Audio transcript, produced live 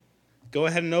go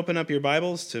ahead and open up your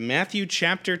Bibles to Matthew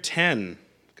chapter 10.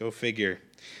 Go figure.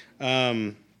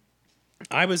 I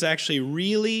was actually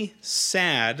really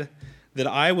sad that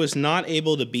I was not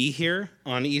able to be here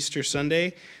on Easter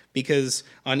Sunday, because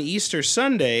on Easter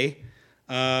Sunday,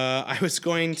 I was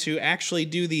going to actually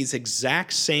do these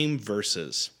exact same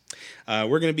verses.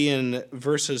 We're going to be in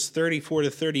verses 34 to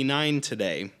 39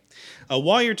 today.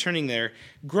 While you're turning there,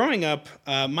 growing up,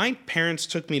 my parents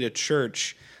took me to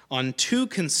church on 2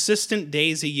 consistent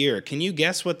days a year. Can you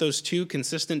guess what those 2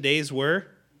 consistent days were?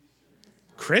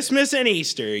 Christmas and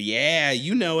Easter. Yeah,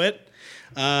 you know it.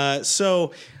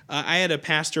 So I had a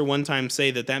pastor one time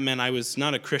say that meant I was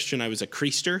not a Christian, I was a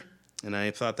creaster. And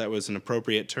I thought that was an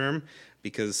appropriate term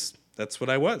because that's what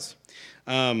I was.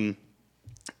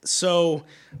 So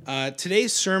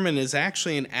today's sermon is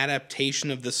actually an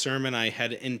adaptation of the sermon I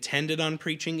had intended on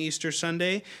preaching Easter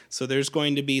Sunday. So there's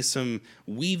going to be some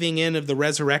weaving in of the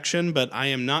resurrection, but I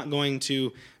am not going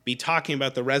to be talking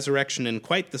about the resurrection in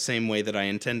quite the same way that I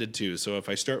intended to. So if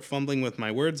I start fumbling with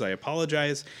my words, I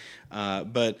apologize.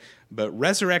 But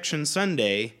Resurrection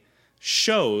Sunday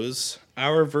shows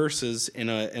our verses in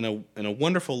a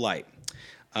wonderful light.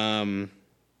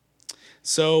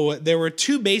 So there were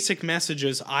 2 basic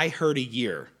messages I heard a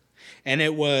year, and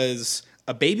it was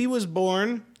a baby was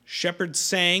born, shepherds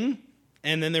sang,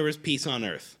 and then there was peace on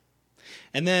earth.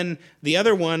 And then the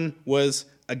other one was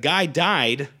a guy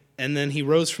died, and then he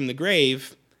rose from the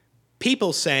grave,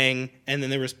 people sang, and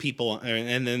then there was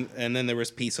and then there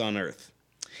was peace on earth.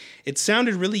 It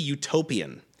sounded really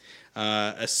utopian.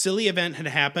 A silly event had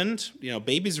happened.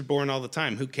 Babies are born all the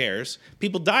time. Who cares?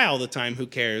 People die all the time. Who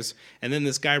cares? And then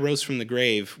this guy rose from the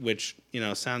grave, which,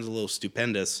 sounds a little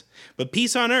stupendous. But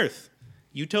peace on earth,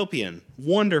 utopian,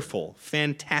 wonderful,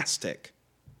 fantastic.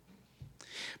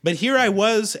 But here I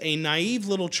was, a naive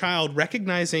little child,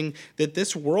 recognizing that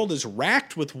this world is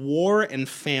racked with war and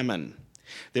famine.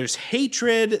 There's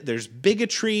hatred, there's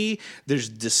bigotry, there's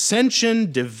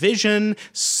dissension, division,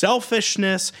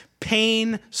 selfishness,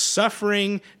 pain,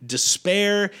 suffering,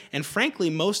 despair, and frankly,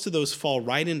 most of those fall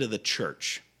right into the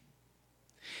church.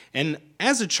 And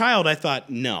as a child, I thought,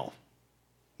 no,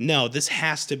 this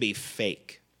has to be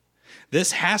fake.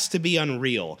 This has to be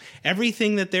unreal.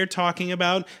 Everything that they're talking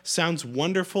about sounds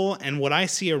wonderful, and what I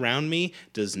see around me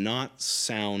does not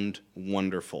sound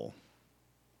wonderful.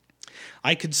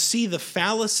 I could see the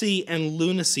fallacy and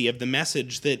lunacy of the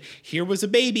message that here was a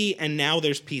baby and now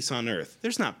there's peace on earth.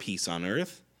 There's not peace on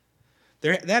earth.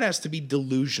 That has to be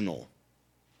delusional.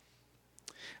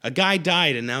 A guy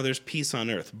died and now there's peace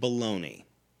on earth. Baloney.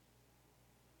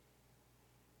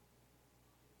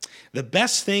 The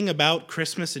best thing about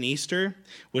Christmas and Easter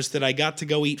was that I got to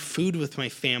go eat food with my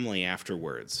family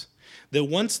afterwards. That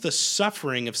once the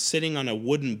suffering of sitting on a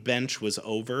wooden bench was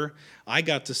over, I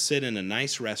got to sit in a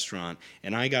nice restaurant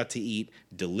and I got to eat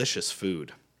delicious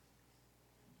food.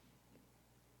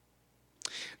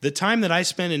 The time that I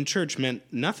spent in church meant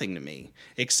nothing to me,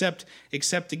 except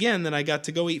again, that I got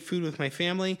to go eat food with my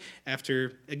family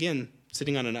after, again,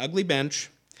 sitting on an ugly bench,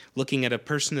 looking at a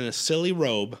person in a silly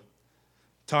robe,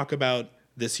 talk about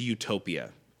this utopia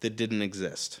that didn't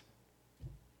exist.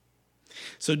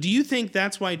 So do you think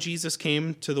that's why Jesus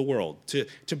came to the world,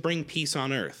 to bring peace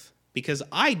on earth? Because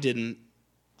I didn't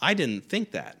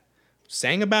think that.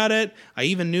 Sang about it. I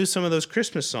even knew some of those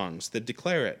Christmas songs that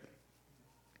declare it.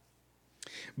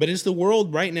 But is the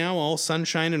world right now all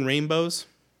sunshine and rainbows?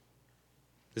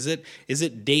 Is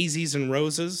it daisies and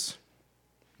roses?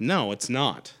 No, it's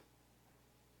not.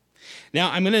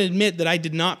 Now, I'm going to admit that I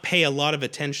did not pay a lot of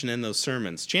attention in those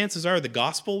sermons. Chances are the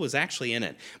gospel was actually in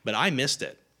it, but I missed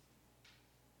it.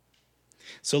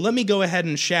 So let me go ahead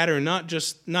and shatter not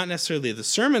necessarily the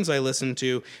sermons I listened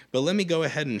to, but let me go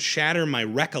ahead and shatter my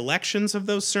recollections of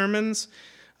those sermons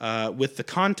with the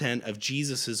content of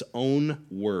Jesus' own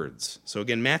words. So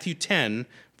again, Matthew 10,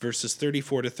 verses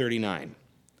 34 to 39.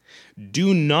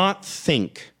 Do not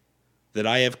think that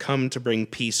I have come to bring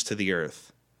peace to the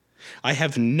earth. I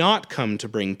have not come to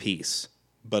bring peace,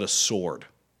 but a sword.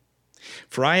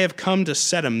 For I have come to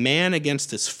set a man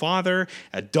against his father,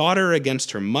 a daughter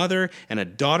against her mother, and a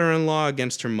daughter-in-law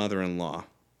against her mother-in-law.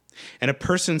 And a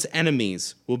person's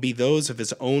enemies will be those of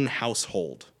his own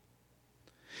household.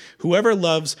 Whoever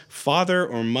loves father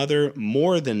or mother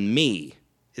more than me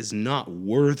is not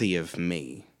worthy of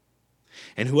me.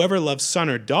 And whoever loves son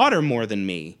or daughter more than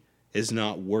me is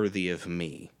not worthy of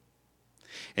me.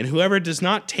 And whoever does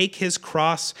not take his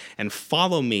cross and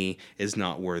follow me is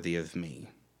not worthy of me.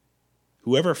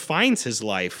 Whoever finds his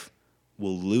life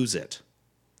will lose it,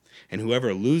 and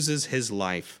whoever loses his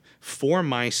life for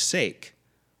my sake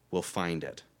will find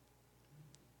it.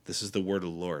 This is the word of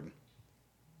the Lord.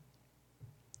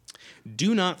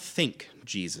 Do not think,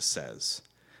 Jesus says,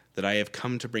 that I have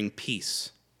come to bring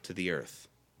peace to the earth.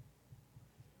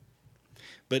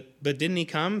 But didn't he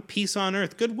come? Peace on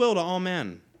earth, goodwill to all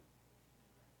men.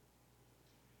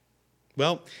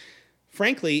 Well,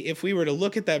 frankly, if we were to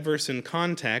look at that verse in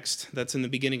context, that's in the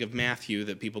beginning of Matthew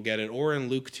that people get it, or in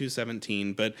Luke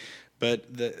 2:17,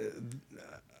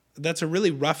 that's a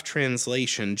really rough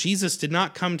translation. Jesus did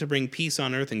not come to bring peace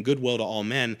on earth and goodwill to all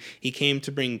men. He came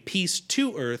to bring peace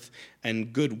to earth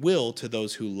and goodwill to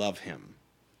those who love him.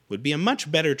 Would be a much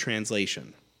better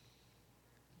translation.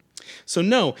 So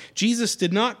no, Jesus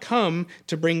did not come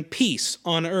to bring peace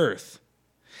on earth.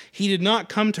 He did not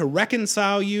come to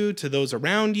reconcile you to those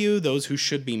around you, those who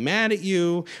should be mad at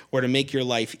you, or to make your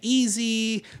life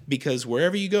easy, because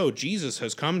wherever you go, Jesus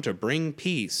has come to bring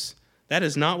peace. That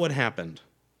is not what happened.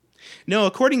 No,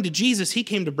 according to Jesus, he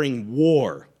came to bring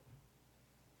war.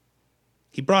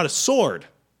 He brought a sword.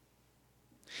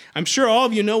 I'm sure all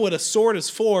of you know what a sword is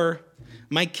for.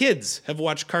 My kids have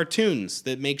watched cartoons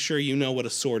that make sure you know what a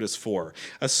sword is for.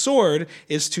 A sword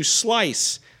is to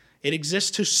slice. It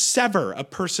exists to sever a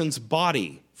person's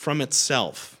body from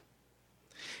itself.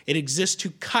 It exists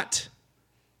to cut,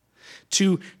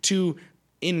 to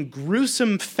in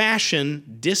gruesome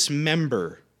fashion,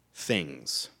 dismember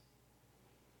things.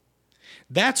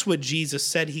 That's what Jesus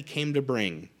said he came to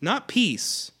bring. Not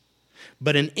peace,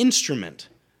 but an instrument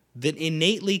that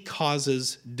innately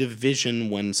causes division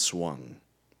when swung.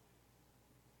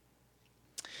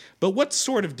 But what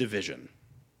sort of division?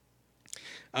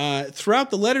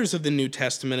 Throughout the letters of the New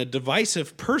Testament, a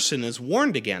divisive person is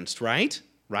warned against, right?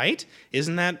 Right?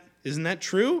 Isn't that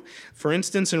true? For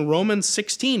instance, in Romans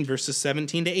 16, verses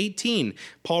 17 to 18,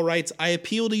 Paul writes, I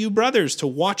appeal to you, brothers, to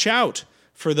watch out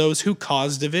for those who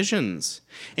cause divisions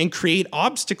and create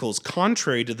obstacles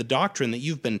contrary to the doctrine that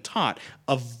you've been taught.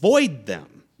 Avoid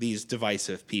them, these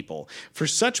divisive people, for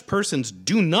such persons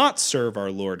do not serve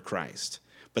our Lord Christ,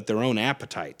 but their own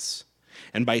appetites.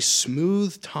 And by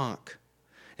smooth talk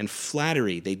and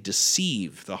flattery, they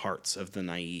deceive the hearts of the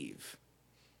naive.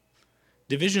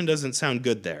 Division doesn't sound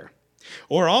good there.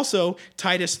 Or also,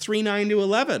 Titus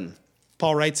 3:9-11.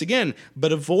 Paul writes again,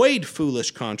 but avoid foolish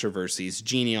controversies,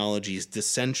 genealogies,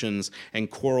 dissensions,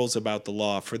 and quarrels about the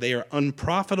law, for they are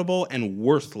unprofitable and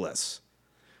worthless.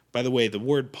 By the way, the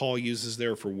word Paul uses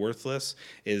there for worthless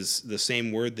is the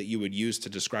same word that you would use to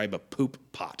describe a poop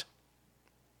pot.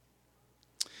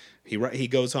 He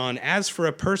goes on, as for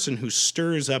a person who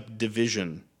stirs up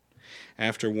division,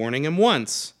 after warning him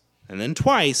once and then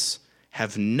twice,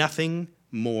 have nothing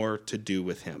more to do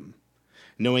with him,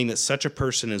 knowing that such a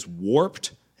person is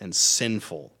warped and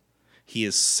sinful. He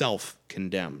is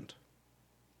self-condemned.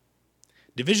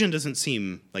 Division doesn't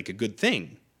seem like a good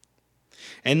thing.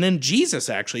 And then Jesus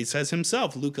actually says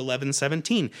himself, Luke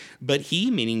 11:17, but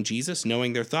he, meaning Jesus,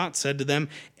 knowing their thoughts, said to them,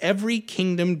 every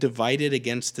kingdom divided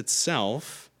against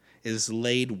itself is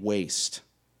laid waste,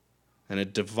 and a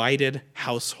divided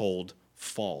household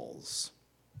falls.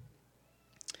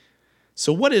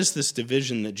 So what is this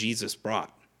division that Jesus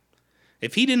brought?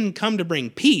 If he didn't come to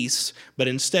bring peace, but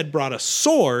instead brought a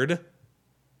sword,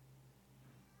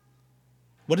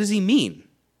 what does he mean?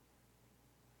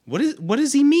 What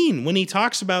does he mean when he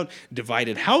talks about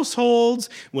divided households?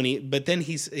 But then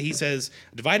he says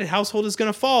divided household is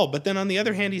going to fall. But then on the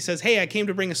other hand, he says, hey, I came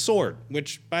to bring a sword,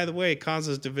 which, by the way,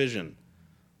 causes division.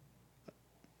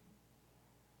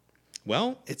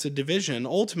 Well, it's a division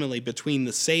ultimately between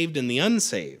the saved and the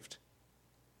unsaved.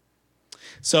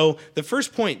 So the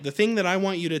first point, the thing that I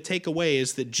want you to take away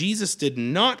is that Jesus did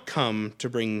not come to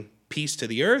bring peace to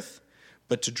the earth,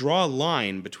 but to draw a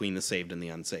line between the saved and the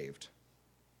unsaved.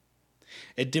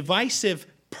 A divisive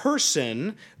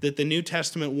person that the New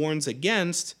Testament warns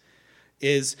against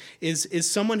is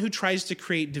someone who tries to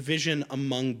create division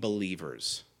among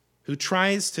believers, who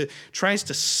tries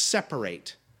to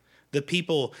separate the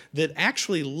people that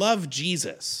actually love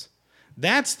Jesus.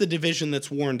 That's the division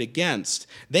that's warned against.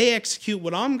 They execute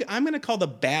what I'm going to call the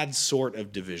bad sort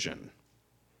of division.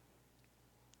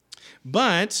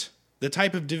 But the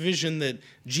type of division that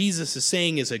Jesus is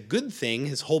saying is a good thing,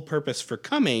 his whole purpose for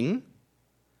coming,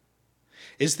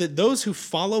 is that those who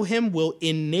follow him will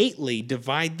innately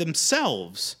divide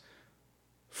themselves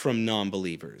from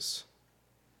non-believers,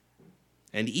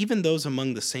 and even those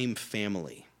among the same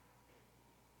family.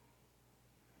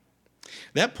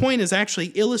 That point is actually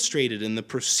illustrated in the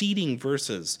preceding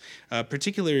verses,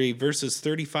 particularly verses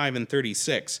 35 and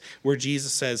 36, where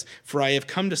Jesus says, for I have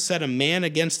come to set a man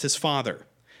against his father,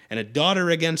 and a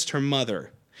daughter against her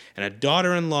mother, and a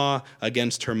daughter-in-law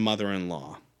against her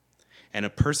mother-in-law. And a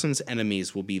person's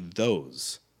enemies will be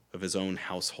those of his own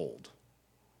household.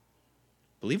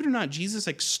 Believe it or not, Jesus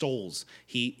extols.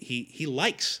 He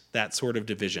likes that sort of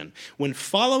division. When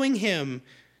following him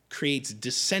creates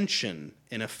dissension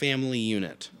in a family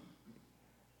unit.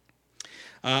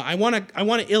 I want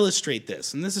to illustrate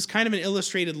this, and this is kind of an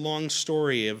illustrated long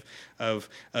story of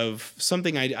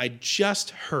something I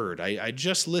just heard. I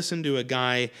just listened to a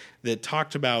guy that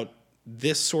talked about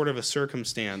this sort of a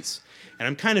circumstance, and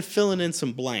I'm kind of filling in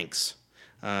some blanks,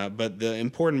 but the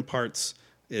important parts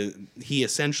he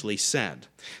essentially said.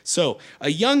 So, a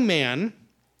young man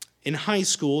in high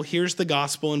school hears the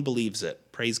gospel and believes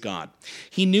it. Praise God.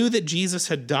 He knew that Jesus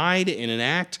had died in an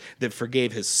act that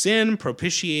forgave his sin,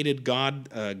 propitiated God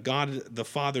the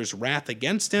Father's wrath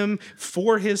against him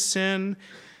for his sin,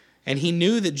 and he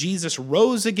knew that Jesus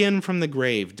rose again from the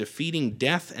grave, defeating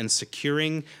death and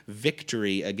securing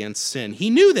victory against sin. He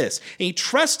knew this, and he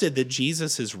trusted that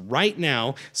Jesus is right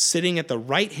now sitting at the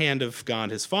right hand of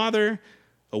God his Father,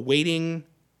 awaiting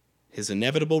his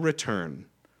inevitable return.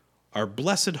 Our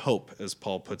blessed hope, as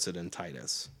Paul puts it in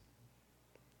Titus.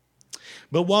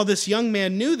 But while this young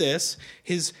man knew this,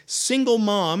 his single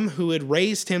mom, who had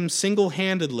raised him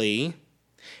single-handedly,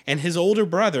 and his older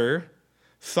brother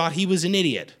thought he was an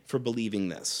idiot for believing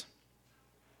this.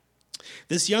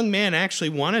 This young man actually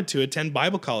wanted to attend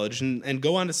Bible college and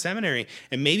go on to seminary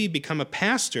and maybe become a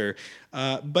pastor,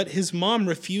 but his mom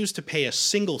refused to pay a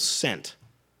single cent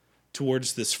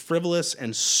towards this frivolous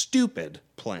and stupid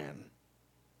plan.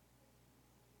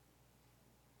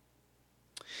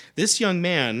 This young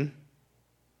man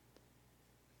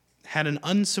had an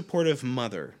unsupportive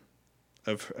mother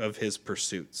of his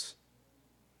pursuits.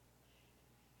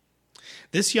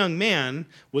 This young man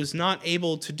was not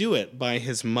able to do it by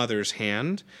his mother's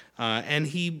hand, and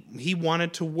he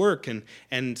wanted to work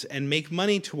and make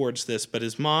money towards this, but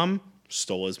his mom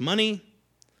stole his money,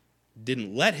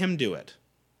 didn't let him do it.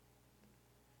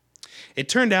 It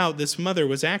turned out this mother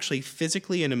was actually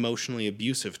physically and emotionally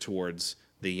abusive towards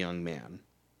the young man.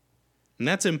 And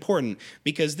that's important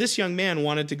because this young man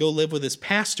wanted to go live with his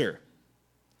pastor.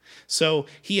 So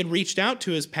he had reached out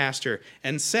to his pastor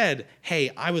and said, "Hey,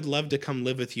 I would love to come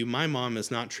live with you. My mom is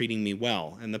not treating me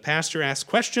well." And the pastor asked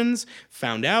questions,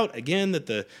 found out again that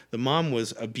the mom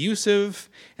was abusive,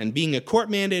 and being a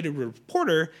court-mandated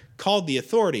reporter, called the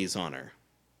authorities on her.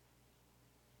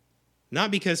 Not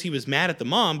because he was mad at the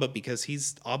mom, but because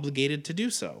he's obligated to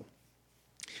do so.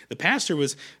 The pastor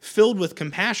was filled with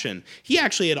compassion. He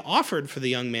actually had offered for the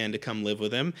young man to come live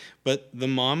with him, but the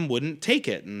mom wouldn't take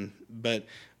it. But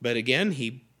again,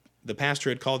 the pastor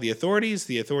had called the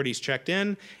authorities checked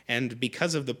in, and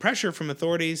because of the pressure from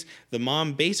authorities, the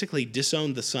mom basically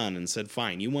disowned the son and said,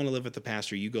 "Fine, you want to live with the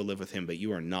pastor, you go live with him, but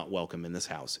you are not welcome in this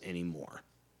house anymore."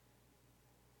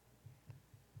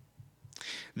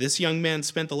 This young man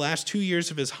spent the last 2 years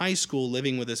of his high school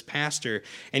living with his pastor,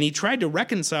 and he tried to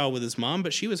reconcile with his mom,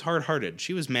 but she was hard-hearted.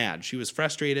 She was mad. She was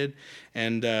frustrated,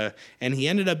 and he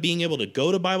ended up being able to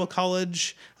go to Bible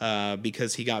college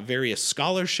because he got various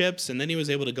scholarships, and then he was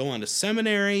able to go on to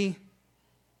seminary.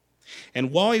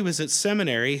 And while he was at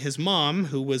seminary, his mom,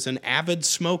 who was an avid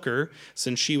smoker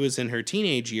since she was in her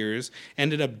teenage years,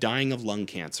 ended up dying of lung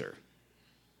cancer.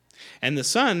 And the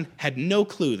son had no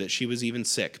clue that she was even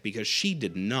sick because she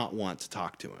did not want to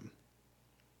talk to him.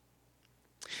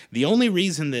 The only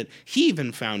reason that he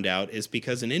even found out is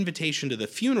because an invitation to the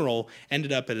funeral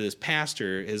ended up at his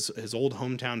pastor, his old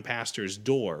hometown pastor's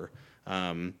door.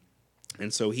 And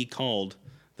so he called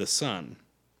the son.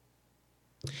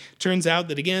 Turns out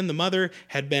that, again, the mother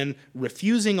had been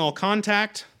refusing all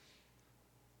contact.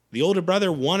 The older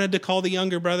brother wanted to call the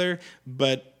younger brother,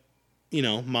 but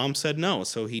mom said no,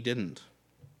 so he didn't.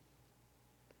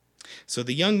 So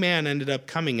the young man ended up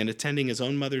coming and attending his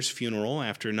own mother's funeral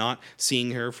after not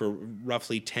seeing her for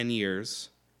roughly 10 years,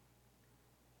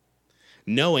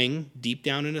 knowing deep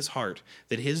down in his heart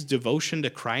that his devotion to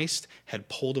Christ had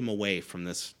pulled him away from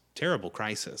this terrible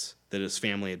crisis that his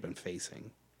family had been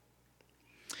facing.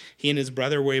 He and his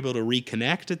brother were able to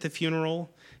reconnect at the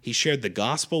funeral. He shared the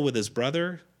gospel with his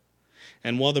brother,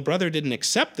 and while the brother didn't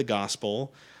accept the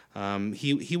gospel,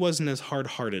 he wasn't as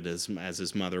hard-hearted as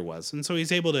his mother was. And so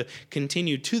he's able to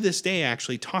continue to this day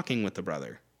actually talking with the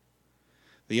brother.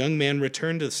 The young man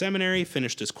returned to the seminary,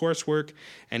 finished his coursework,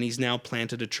 and he's now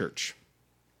planted a church.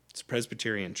 It's a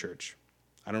Presbyterian church.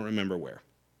 I don't remember where.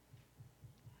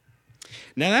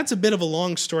 Now that's a bit of a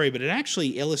long story, but it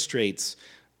actually illustrates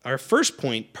our first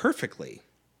point perfectly.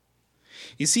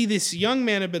 You see, this young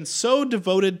man had been so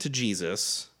devoted to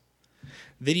Jesus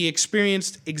that he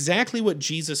experienced exactly what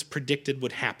Jesus predicted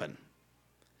would happen.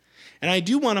 And I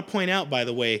do want to point out, by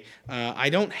the way, I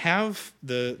don't have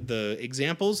the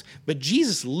examples, but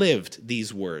Jesus lived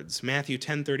these words, Matthew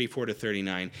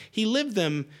 10:34-39. He lived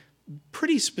them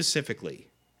pretty specifically.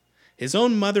 His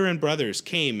own mother and brothers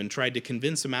came and tried to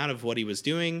convince him out of what he was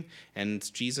doing,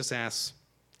 and Jesus asks,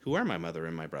 "Who are my mother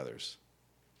and my brothers?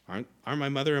 Aren't my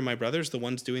mother and my brothers the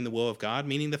ones doing the will of God?"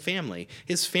 Meaning the family.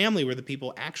 His family were the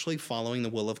people actually following the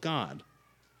will of God.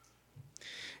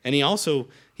 And he also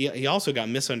got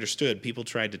misunderstood. People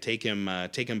tried to take him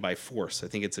by force. I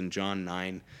think it's in John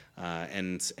 9,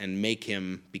 and make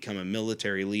him become a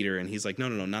military leader. And he's like, no,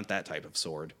 not that type of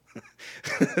sword.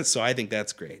 So I think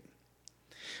that's great.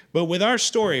 But with our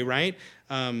story, right,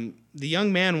 the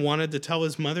young man wanted to tell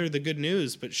his mother the good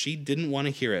news, but she didn't want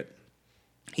to hear it.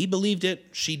 He believed it,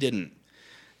 she didn't.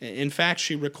 In fact,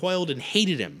 she recoiled and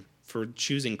hated him for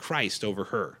choosing Christ over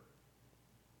her.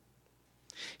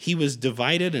 He was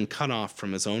divided and cut off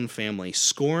from his own family,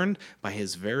 scorned by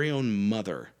his very own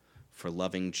mother for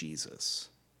loving Jesus.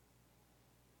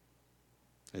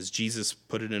 As Jesus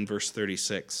put it in verse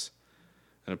 36,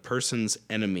 and a person's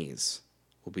enemies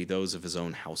will be those of his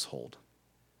own household.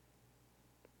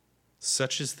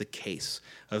 Such is the case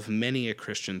of many a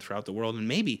Christian throughout the world, and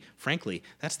maybe, frankly,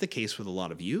 that's the case with a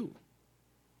lot of you.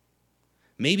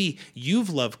 Maybe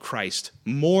you've loved Christ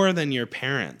more than your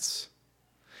parents.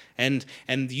 And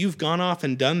you've gone off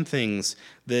and done things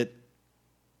that,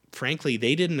 frankly,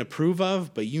 they didn't approve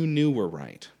of, but you knew were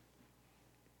right.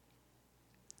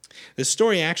 This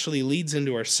story actually leads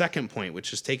into our second point,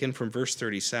 which is taken from verse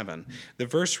 37. The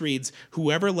verse reads,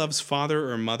 "Whoever loves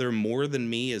father or mother more than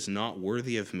me is not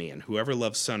worthy of me, and whoever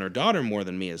loves son or daughter more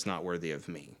than me is not worthy of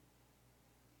me."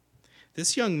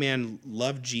 This young man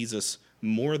loved Jesus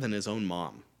more than his own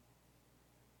mom,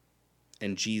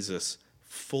 and Jesus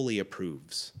fully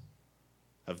approves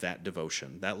of that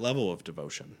devotion, that level of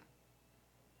devotion.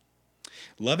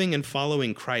 Loving and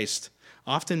following Christ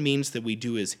often means that we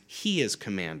do as he has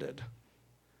commanded,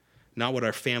 not what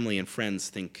our family and friends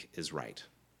think is right.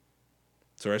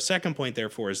 So our second point,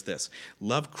 therefore, is this: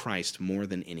 love Christ more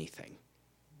than anything.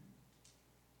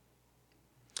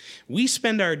 We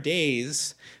spend our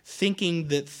days thinking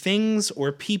that things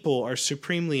or people are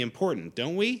supremely important,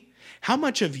 don't we? How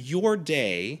much of your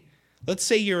day, let's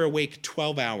say you're awake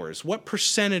 12 hours, what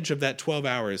percentage of that 12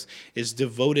 hours is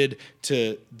devoted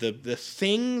to the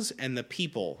things and the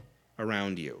people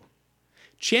around you?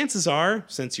 Chances are,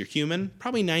 since you're human,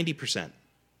 probably 90%.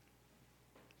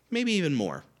 Maybe even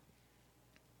more.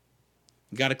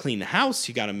 You got to clean the house,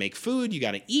 you got to make food, you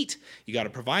got to eat, you got to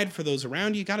provide for those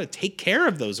around you, you got to take care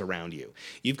of those around you.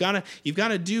 You've got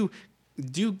to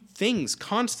do things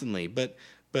constantly, but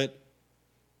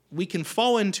we can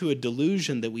fall into a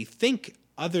delusion that we think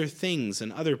other things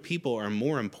and other people are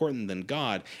more important than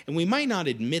God, and we might not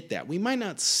admit that. We might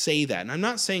not say that. And I'm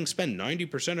not saying spend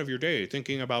 90% of your day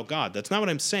thinking about God. That's not what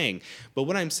I'm saying. But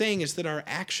what I'm saying is that our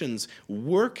actions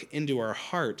work into our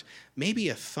heart maybe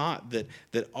a thought that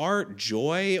our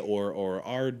joy or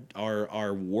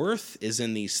our worth is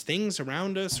in these things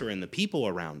around us or in the people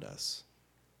around us,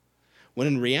 when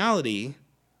in reality,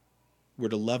 we're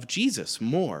to love Jesus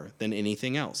more than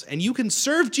anything else. And you can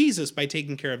serve Jesus by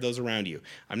taking care of those around you.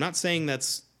 I'm not saying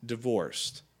that's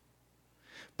divorced.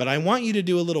 But I want you to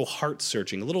do a little heart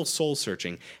searching, a little soul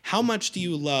searching. How much do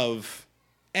you love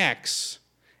X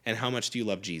and how much do you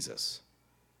love Jesus?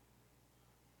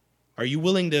 Are you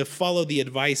willing to follow the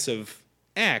advice of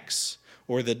X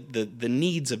or the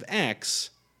needs of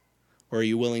X, or are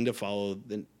you willing to follow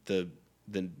the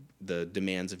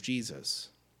demands of Jesus?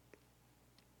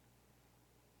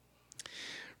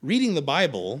 Reading the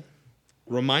Bible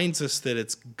reminds us that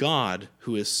it's God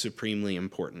who is supremely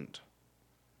important.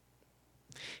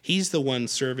 He's the one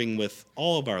serving with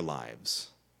all of our lives.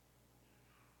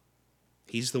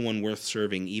 He's the one worth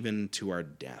serving even to our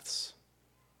deaths.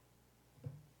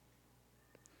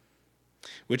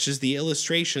 Which is the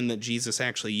illustration that Jesus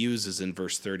actually uses in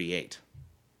verse 38.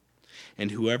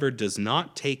 And whoever does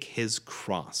not take his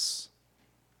cross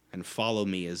and follow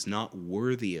me is not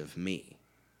worthy of me.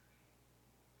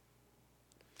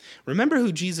 Remember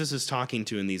who Jesus is talking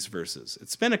to in these verses.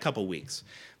 It's been a couple weeks.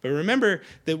 But remember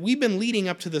that we've been leading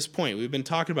up to this point. We've been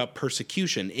talking about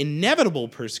persecution, inevitable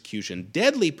persecution,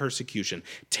 deadly persecution,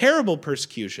 terrible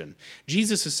persecution.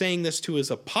 Jesus is saying this to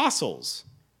his apostles.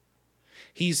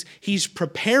 He's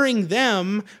preparing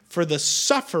them for the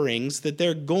sufferings that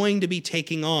they're going to be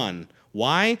taking on.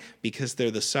 Why? Because they're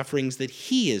the sufferings that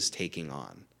he is taking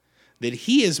on, that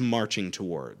he is marching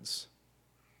towards.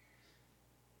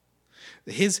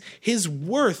 His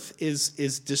worth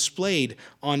is displayed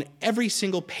on every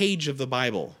single page of the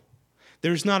Bible.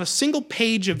 There's not a single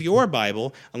page of your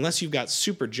Bible, unless you've got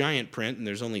super giant print and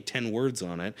there's only 10 words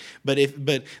on it, but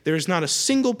there's not a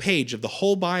single page of the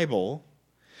whole Bible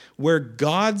where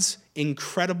God's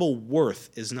incredible worth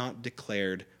is not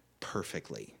declared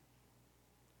perfectly.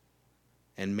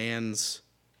 And man's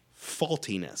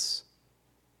faultiness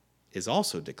is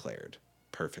also declared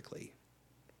perfectly.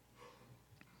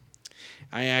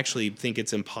 I actually think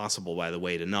it's impossible, by the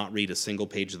way, to not read a single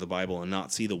page of the Bible and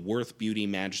not see the worth, beauty,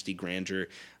 majesty, grandeur,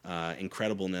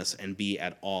 incredibleness, and be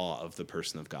at awe of the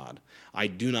person of God. I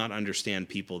do not understand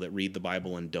people that read the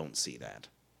Bible and don't see that.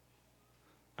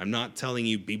 I'm not telling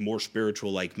you be more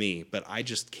spiritual like me, but I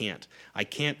just can't. I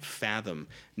can't fathom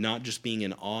not just being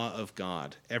in awe of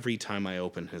God every time I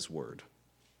open his word.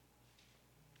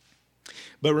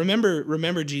 But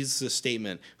remember Jesus'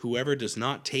 statement, whoever does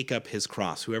not take up his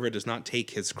cross, whoever does not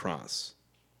take his cross.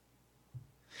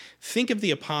 Think of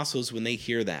the apostles when they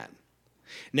hear that.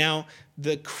 Now,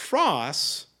 the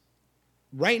cross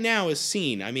right now is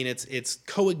seen. I mean, it's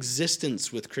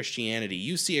coexistence with Christianity.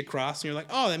 You see a cross and you're like,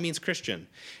 oh, that means Christian.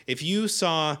 If you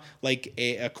saw like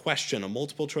a question, a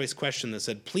multiple choice question that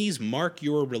said, please mark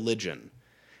your religion,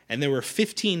 and there were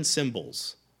 15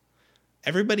 symbols,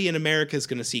 everybody in America is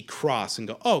going to see cross and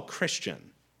go, oh,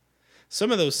 Christian.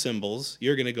 Some of those symbols,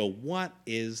 you're going to go, what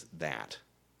is that?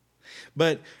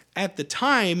 But at the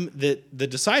time that the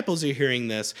disciples are hearing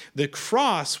this, the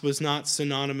cross was not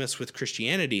synonymous with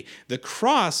Christianity. The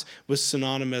cross was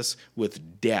synonymous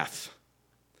with death.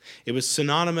 It was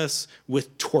synonymous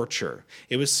with torture.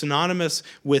 It was synonymous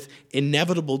with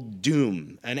inevitable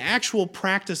doom, an actual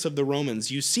practice of the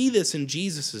Romans. You see this in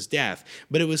Jesus' death,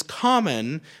 but it was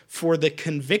common for the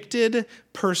convicted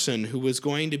person who was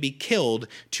going to be killed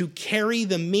to carry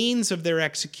the means of their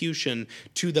execution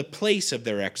to the place of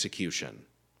their execution.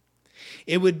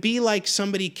 It would be like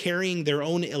somebody carrying their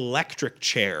own electric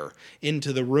chair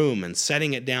into the room and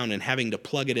setting it down and having to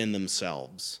plug it in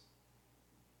themselves.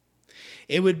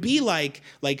 It would be like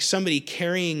somebody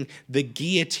carrying the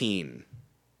guillotine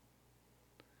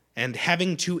and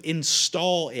having to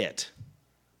install it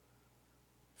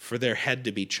for their head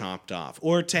to be chopped off,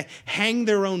 or to hang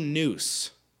their own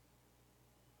noose.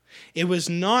 It was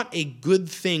not a good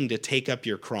thing to take up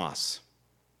your cross.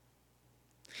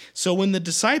 So when the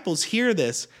disciples hear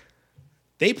this,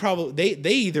 they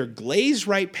either glaze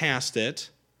right past it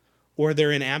or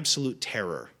they're in absolute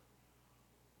terror.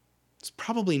 It's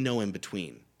probably no in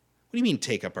between. What do you mean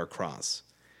take up our cross?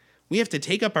 We have to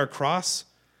take up our cross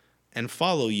and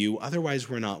follow you, otherwise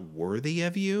we're not worthy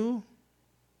of you?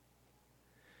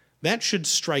 That should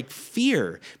strike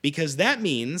fear, because that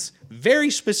means,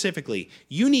 very specifically,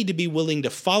 you need to be willing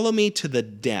to follow me to the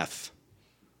death,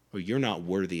 or you're not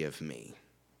worthy of me.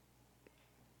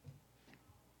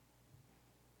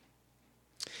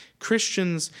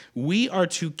 Christians, we are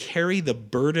to carry the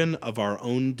burden of our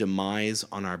own demise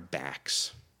on our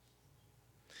backs.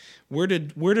 We're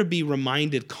to be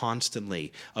reminded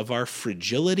constantly of our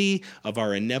fragility, of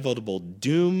our inevitable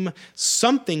doom.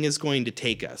 Something is going to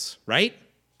take us, right?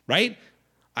 Right?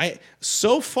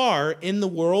 So far in the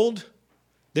world,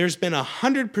 there's been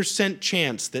 100%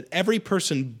 chance that every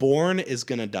person born is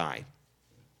going to die.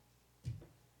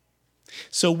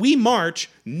 So we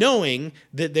march knowing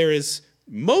that there is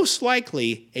most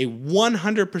likely a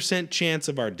 100% chance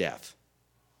of our death.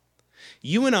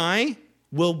 You and I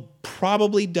will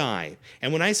probably die.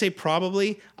 And when I say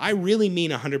probably, I really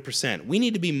mean 100%. We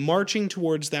need to be marching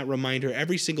towards that reminder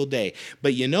every single day.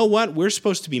 But you know what? We're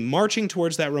supposed to be marching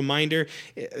towards that reminder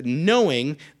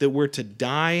knowing that we're to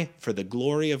die for the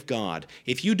glory of God.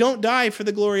 If you don't die for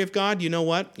the glory of God, you know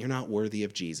what? You're not worthy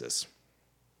of Jesus.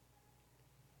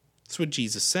 That's what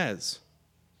Jesus says.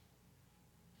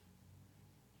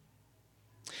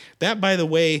 That, by the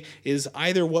way, is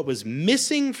either what was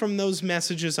missing from those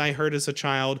messages I heard as a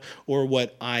child or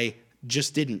what I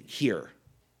just didn't hear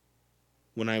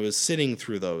when I was sitting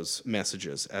through those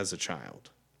messages as a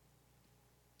child.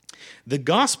 The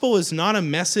gospel is not a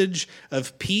message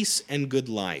of peace and good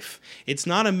life. It's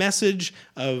not a message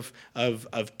of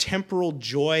temporal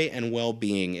joy and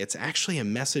well-being. It's actually a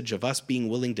message of us being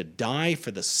willing to die for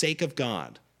the sake of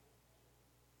God.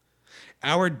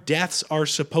 Our deaths are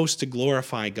supposed to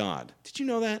glorify God. Did you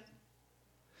know that?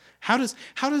 How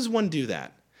does one do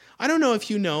that? I don't know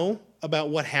if you know about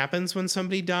what happens when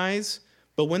somebody dies,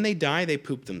 but when they die, they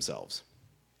poop themselves.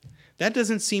 That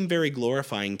doesn't seem very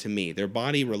glorifying to me. Their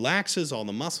body relaxes, all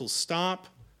the muscles stop.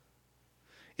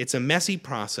 It's a messy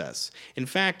process. In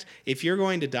fact, if you're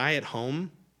going to die at home,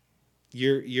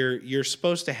 you're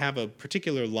supposed to have a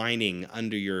particular lining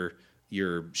under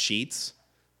your sheets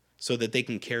so that they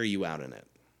can carry you out in it.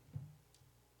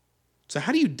 So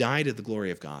how do you die to the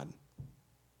glory of God?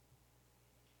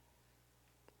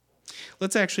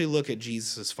 Let's actually look at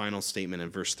Jesus' final statement in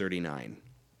verse 39.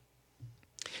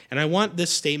 And I want this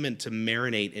statement to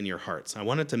marinate in your hearts. I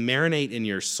want it to marinate in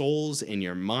your souls, in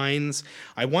your minds.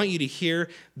 I want you to hear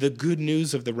the good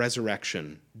news of the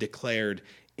resurrection declared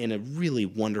in a really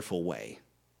wonderful way,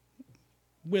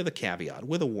 with a caveat,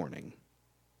 with a warning.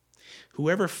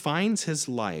 Whoever finds his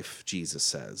life, Jesus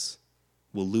says,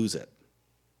 will lose it.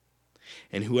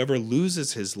 And whoever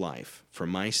loses his life for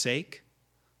my sake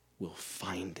will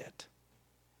find it.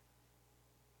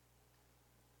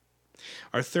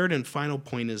 Our third and final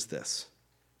point is this: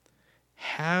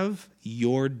 have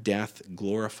your death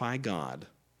glorify God,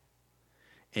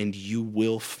 and you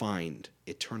will find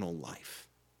eternal life.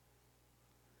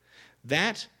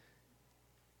 That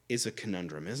is a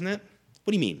conundrum, isn't it?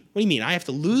 What do you mean? What do you mean? I have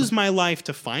to lose my life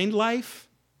to find life?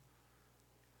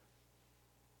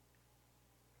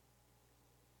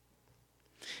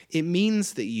 It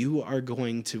means that you are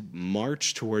going to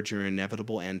march towards your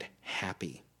inevitable end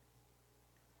happy.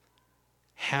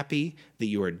 Happy that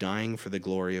you are dying for the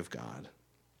glory of God.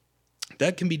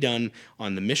 That can be done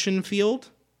on the mission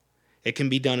field. It can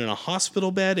be done in a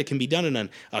hospital bed. It can be done in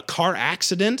a car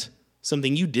accident,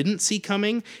 something you didn't see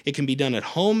coming. It can be done at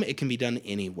home. It can be done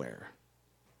anywhere.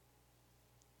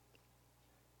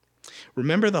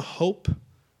 Remember the hope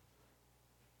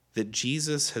that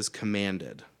Jesus has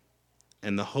commanded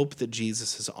and the hope that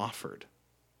Jesus has offered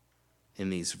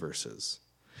in these verses.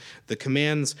 The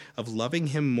commands of loving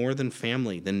him more than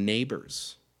family, than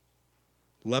neighbors.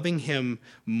 Loving him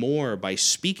more by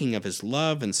speaking of his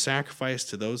love and sacrifice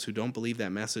to those who don't believe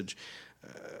that message.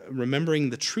 Remembering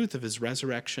the truth of his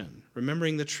resurrection.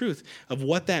 Remembering the truth of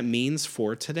what that means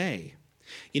for today.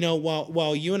 You know,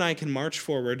 while you and I can march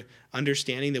forward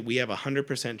understanding that we have a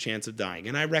 100% chance of dying,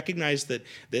 and I recognize that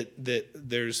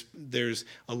there's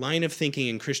a line of thinking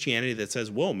in Christianity that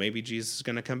says, whoa, maybe Jesus is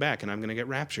going to come back and I'm going to get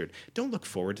raptured. Don't look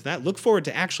forward to that. Look forward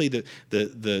to actually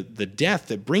the death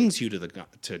that brings you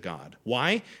to God.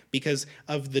 Why? Because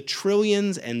of the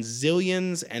trillions and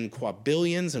zillions and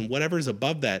quadrillions and whatever's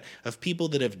above that of people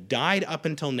that have died up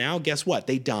until now. Guess what?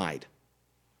 They died.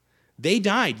 They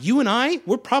died. You and I,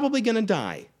 we're probably going to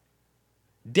die.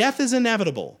 Death is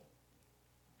inevitable.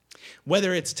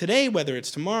 Whether it's today, whether it's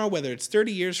tomorrow, whether it's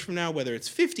 30 years from now, whether it's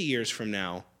 50 years from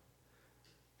now,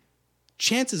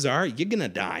 chances are you're going to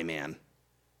die, man.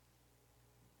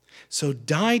 So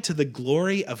die to the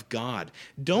glory of God.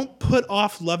 Don't put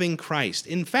off loving Christ.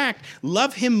 In fact,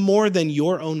 love him more than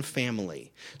your own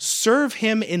family. Serve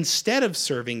him instead of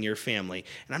serving your family.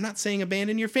 And I'm not saying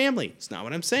abandon your family. It's not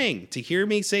what I'm saying. To hear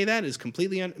me say that is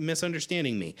completely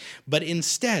misunderstanding me. But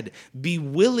instead, be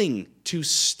willing to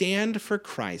stand for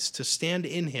Christ, to stand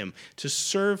in him, to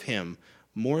serve him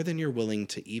more than you're willing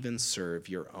to even serve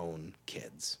your own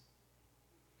kids.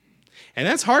 And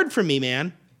that's hard for me,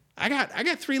 man. I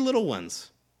got 3 little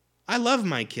ones. I love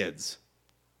my kids.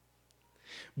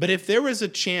 But if there was a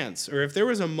chance or if there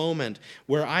was a moment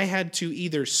where I had to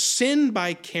either sin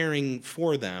by caring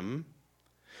for them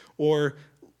or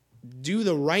do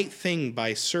the right thing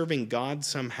by serving God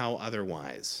somehow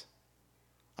otherwise,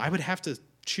 I would have to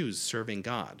choose serving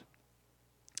God.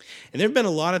 And there have been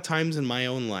a lot of times in my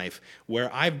own life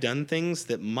where I've done things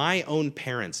that my own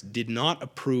parents did not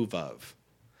approve of,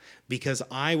 because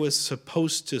I was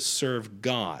supposed to serve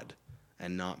God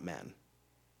and not men.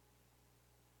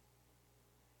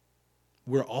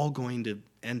 We're all going to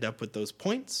end up with those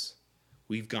points.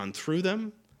 We've gone through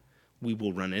them. We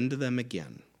will run into them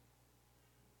again.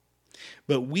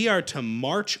 But we are to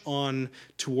march on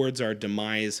towards our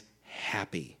demise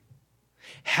happy.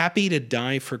 Happy to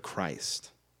die for Christ.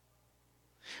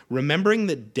 Remembering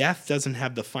that death doesn't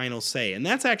have the final say. And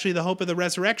that's actually the hope of the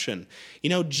resurrection. You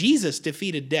know, Jesus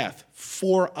defeated death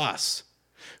for us.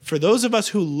 For those of us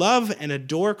who love and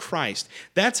adore Christ,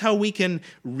 that's how we can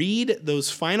read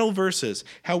those final verses,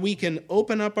 how we can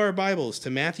open up our Bibles to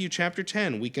Matthew chapter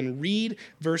 10. We can read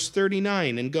verse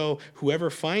 39 and go, whoever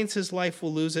finds his life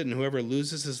will lose it, and whoever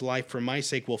loses his life for my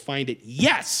sake will find it.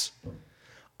 Yes,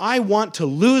 I want to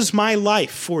lose my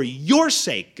life for your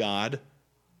sake, God.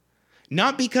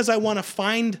 Not because I want to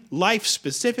find life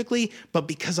specifically, but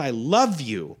because I love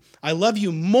you. I love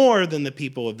you more than the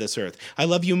people of this earth. I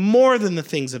love you more than the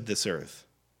things of this earth.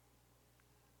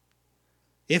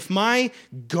 If my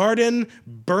garden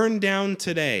burned down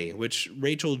today, which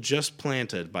Rachel just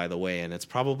planted, by the way, and it's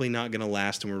probably not going to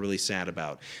last and we're really sad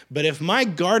about, but if my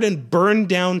garden burned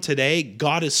down today,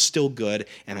 God is still good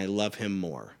and I love him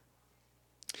more.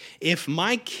 If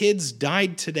my kids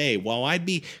died today, while I'd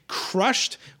be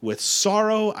crushed with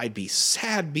sorrow, I'd be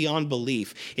sad beyond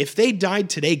belief. If they died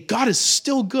today, God is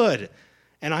still good,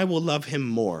 and I will love him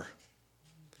more.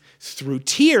 Through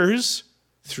tears,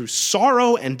 through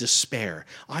sorrow and despair,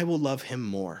 I will love him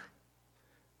more.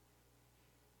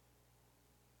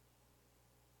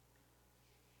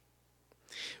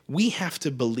 We have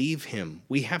to believe him.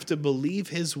 We have to believe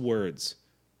his words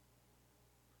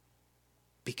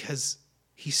because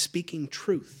he's speaking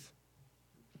truth.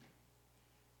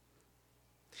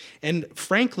 And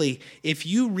frankly, if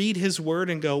you read his word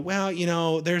and go,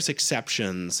 well, there's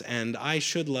exceptions, and I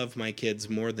should love my kids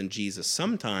more than Jesus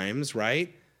sometimes,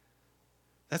 right?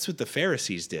 That's what the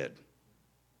Pharisees did.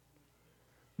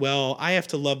 Well, I have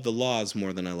to love the laws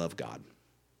more than I love God.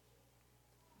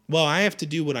 Well, I have to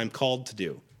do what I'm called to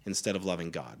do instead of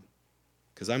loving God,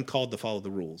 because I'm called to follow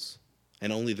the rules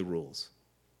and only the rules.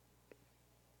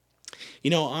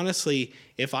 Honestly,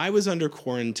 if I was under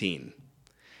quarantine,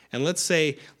 and let's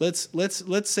say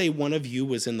one of you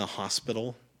was in the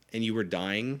hospital and you were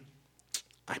dying,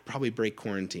 I'd probably break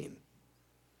quarantine.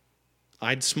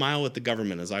 I'd smile at the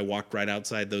government as I walked right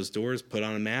outside those doors, put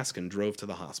on a mask, and drove to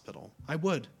the hospital. I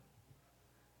would,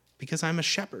 because I'm a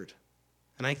shepherd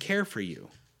and I care for you.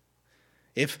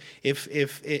 If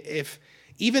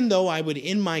even though I would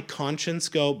in my conscience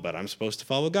go, but I'm supposed to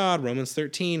follow God, Romans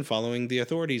 13, following the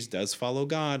authorities does follow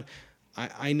God,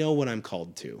 I know what I'm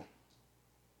called to.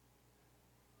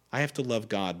 I have to love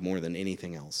God more than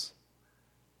anything else.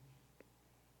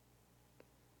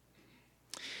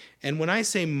 And when I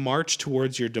say march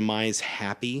towards your demise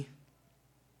happy,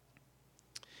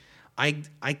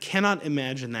 I cannot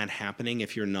imagine that happening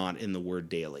if you're not in the Word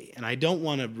daily. And I don't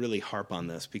want to really harp on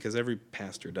this because every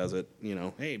pastor does it.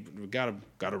 Hey, we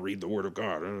gotta read the Word of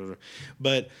God.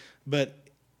 But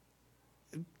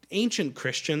ancient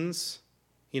Christians,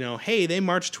 hey, they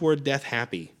marched toward death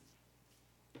happy.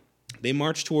 They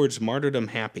marched towards martyrdom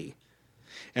happy.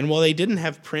 And while they didn't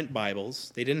have print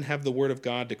Bibles, they didn't have the Word of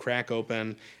God to crack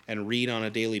open and read on a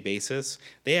daily basis,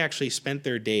 they actually spent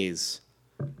their days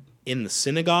in the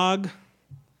synagogue,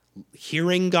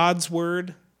 hearing God's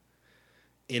word,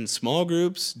 in small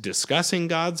groups, discussing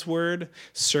God's word,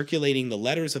 circulating the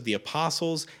letters of the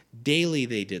apostles. Daily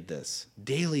they did this.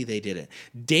 Daily they did it.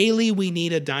 Daily we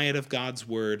need a diet of God's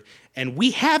word, and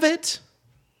we have it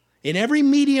in every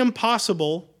medium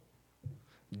possible.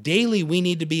 Daily we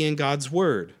need to be in God's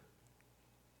word.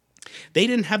 They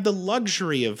didn't have the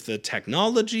luxury of the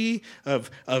technology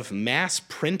of mass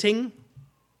printing.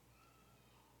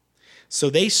 So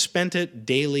they spent it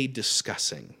daily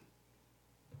discussing.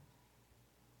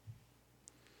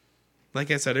 Like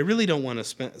I said, I really don't want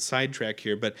to sidetrack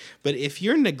here, but if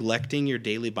you're neglecting your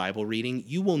daily Bible reading,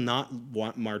 you will not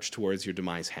march towards your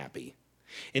demise happy.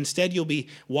 Instead, you'll be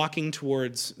walking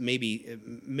towards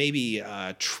maybe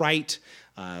trite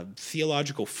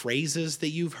theological phrases that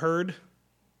you've heard,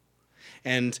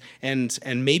 and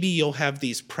maybe you'll have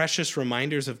these precious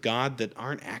reminders of God that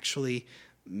aren't actually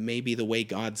maybe the way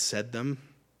God said them.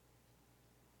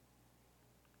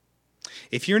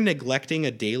 If you're neglecting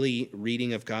a daily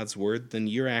reading of God's word, then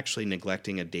you're actually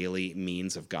neglecting a daily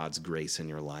means of God's grace in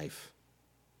your life.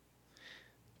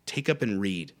 Take up and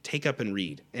read. Take up and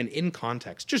read. And in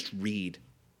context, just read.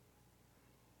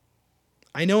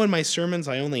 I know in my sermons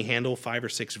I only handle 5 or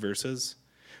 6 verses,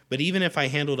 but even if I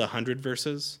handled 100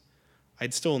 verses,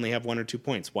 I'd still only have 1 or 2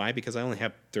 points. Why? Because I only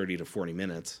have 30 to 40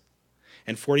 minutes.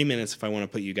 And 40 minutes if I want to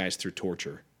put you guys through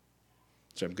torture,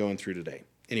 which I'm going through today.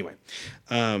 Anyway,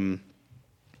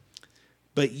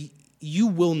 but you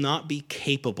will not be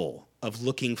capable of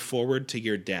looking forward to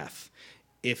your death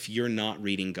if you're not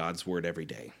reading God's word every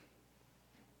day.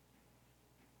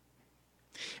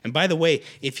 And by the way,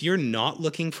 if you're not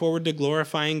looking forward to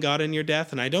glorifying God in your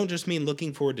death, and I don't just mean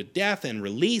looking forward to death and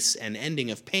release and ending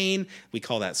of pain, we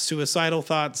call that suicidal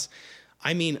thoughts.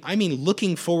 I mean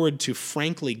looking forward to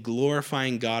frankly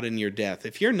glorifying God in your death.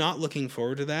 If you're not looking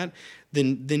forward to that,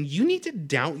 then you need to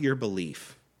doubt your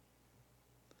belief.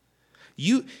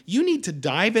 You need to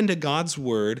dive into God's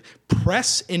word,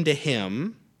 press into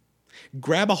him,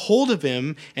 grab a hold of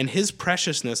him and his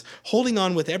preciousness, holding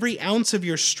on with every ounce of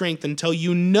your strength until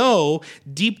you know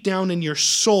deep down in your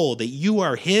soul that you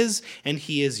are his and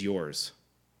he is yours.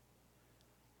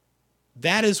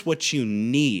 That is what you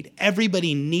need.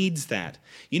 Everybody needs that.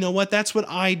 You know what? That's what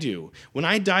I do. When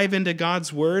I dive into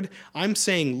God's word, I'm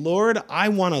saying, Lord, I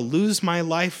want to lose my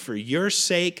life for your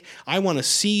sake. I want to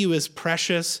see you as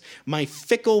precious. My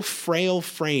fickle, frail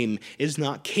frame is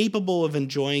not capable of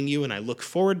enjoying you, and I look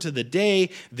forward to the day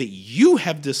that you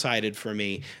have decided for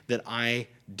me that I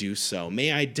do so.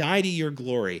 May I die to your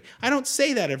glory. I don't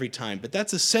say that every time, but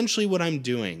that's essentially what I'm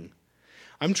doing.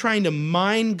 I'm trying to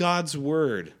mine God's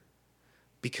word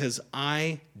because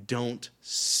I don't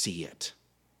see it.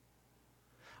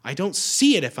 I don't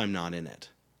see it if I'm not in it.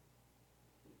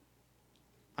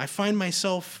 I find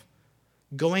myself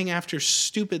going after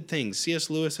stupid things. C.S.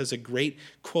 Lewis has a great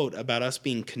quote about us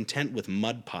being content with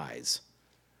mud pies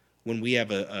when we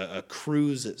have a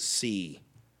cruise at sea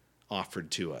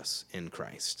offered to us in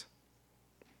Christ.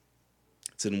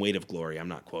 It's in Weight of Glory. I'm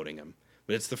not quoting him,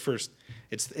 but it's the first.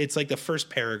 It's like the first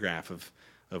paragraph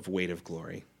of Weight of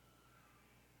Glory.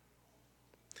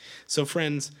 So,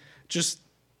 friends, just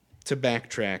to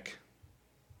backtrack,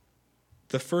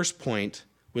 the first point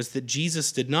was that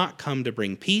Jesus did not come to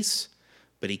bring peace,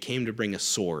 but he came to bring a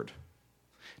sword,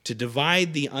 to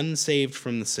divide the unsaved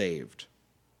from the saved.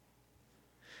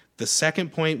 The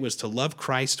second point was to love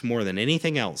Christ more than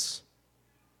anything else.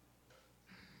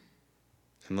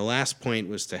 And the last point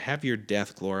was to have your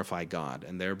death glorify God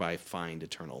and thereby find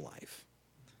eternal life.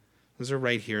 Those are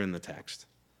right here in the text.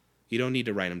 You don't need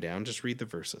to write them down, just read the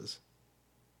verses.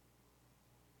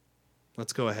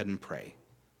 Let's go ahead and pray.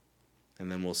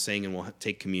 And then we'll sing and we'll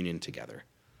take communion together.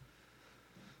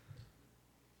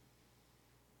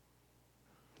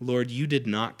 Lord, you did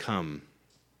not come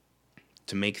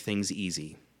to make things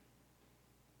easy.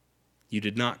 You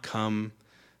did not come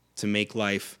to make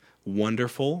life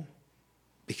wonderful,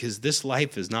 because this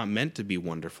life is not meant to be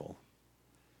wonderful.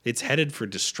 It's headed for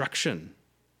destruction.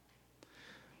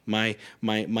 My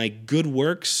good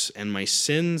works and my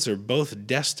sins are both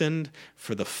destined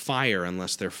for the fire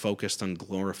unless they're focused on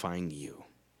glorifying you.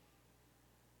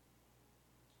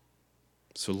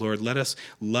 So, Lord, let us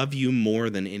love you more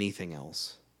than anything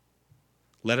else.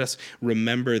 Let us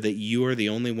remember that you are the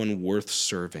only one worth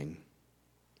serving,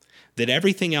 that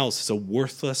everything else is a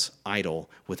worthless idol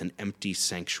with an empty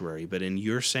sanctuary, but in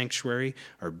your sanctuary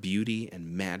are beauty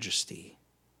and majesty.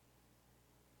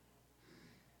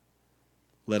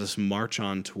 Let us march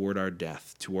on toward our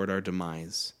death, toward our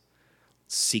demise,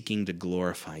 seeking to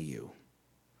glorify you,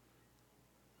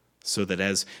 so that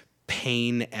as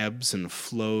pain ebbs and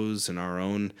flows in our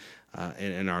own,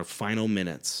 in our final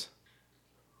minutes,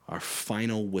 our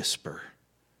final whisper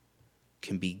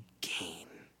can be gain.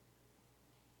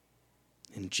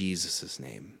 In Jesus'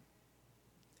 name,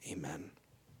 amen.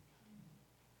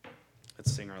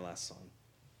 Let's sing our last song.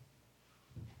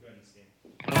 Go ahead and stand.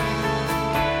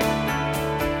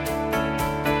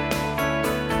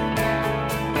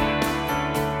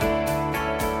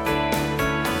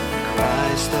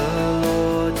 Christ the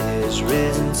Lord is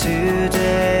risen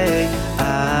today.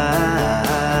 Alleluia.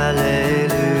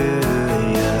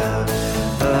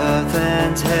 Earth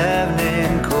and heaven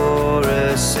in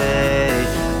chorus say,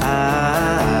 Alleluia.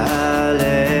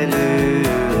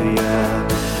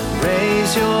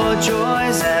 Raise your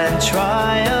joys and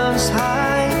triumphs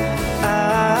high.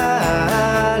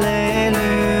 Alleluia.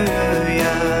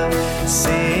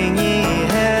 Sing ye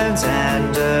heavens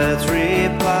and earth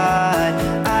reply.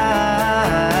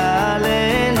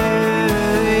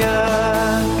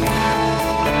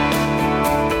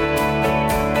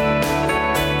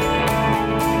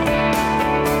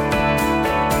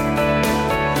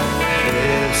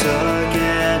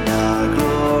 Again, our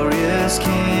glorious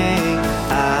King,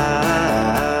 Alleluia.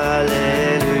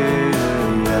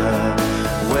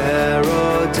 Where,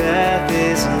 O death,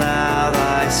 is now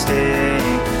thy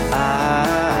sting,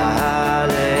 Alleluia.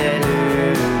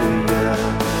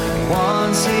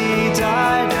 Once he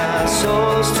died our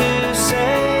souls to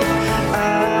save,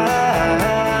 Alleluia.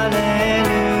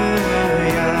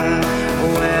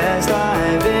 Where's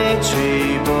thy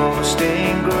victory,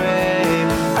 boasting grave?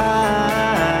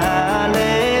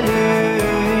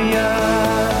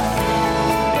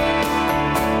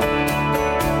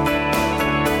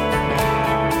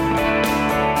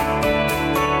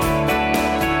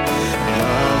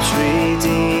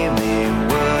 Redeeming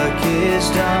work is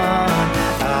done,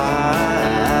 Alleluia.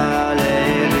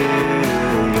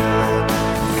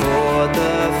 For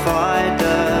the fight,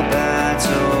 the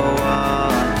battle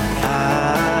won,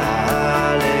 Alleluia.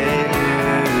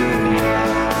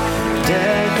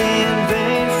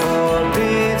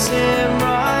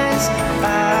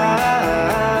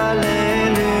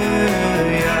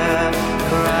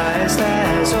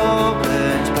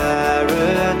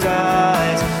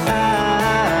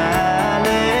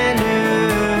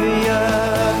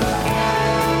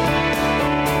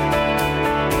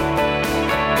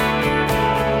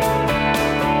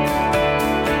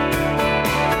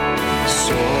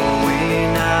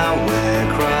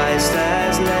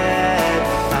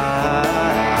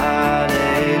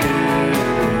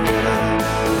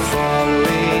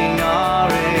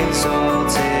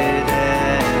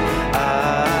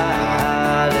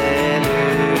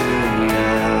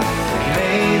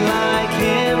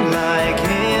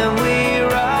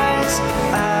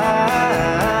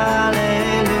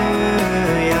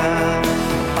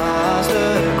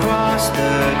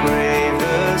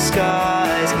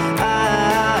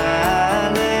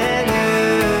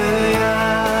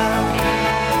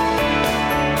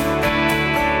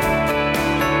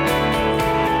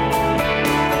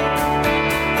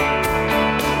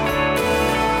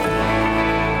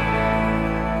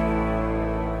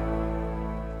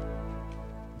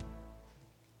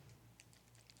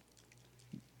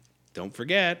 don't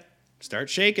forget, start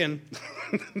shaking.